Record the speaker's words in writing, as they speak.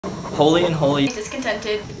holy and holy.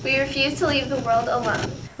 Discontented. We refuse to leave the world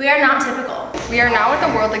alone. We are not typical. We are not what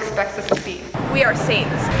the world expects us to be. We are saints.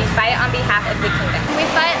 We fight on behalf of the kingdom. We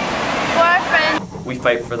fight for our friends. We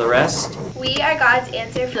fight for the rest. We are God's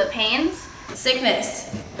answer for The pains, sickness,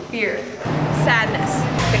 Fear. sadness,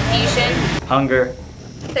 Confusion. Hunger.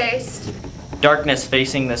 thirst. Darkness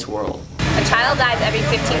facing this world. A child dies every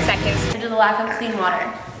 15 seconds. due to the lack of clean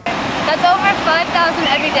water. That's over 5,000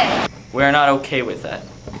 every day. We are not okay with that.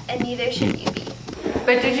 And neither should you be.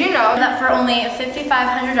 But did you know That for only $5,500,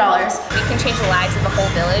 We can change the lives of the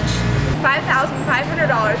whole village.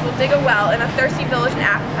 $5,500 will dig a well in a thirsty village in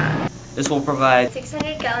Africa. This will provide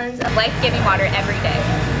 600 gallons of Life-giving water every day.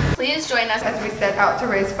 Please join us as we set out to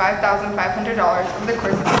raise $5,500 over the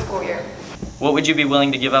course of the school year? what would you be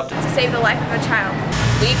willing to give up to to save the life of a child.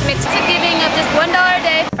 Will you commit to giving of just $1 a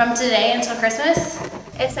day. from today until Christmas,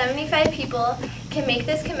 If 75 people can make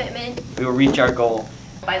this commitment, we will reach our goal.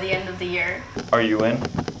 by the end of the year. Are you in?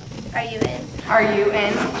 are you in? Are you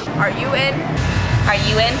in? Are you in? Are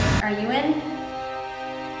you in? Are you in?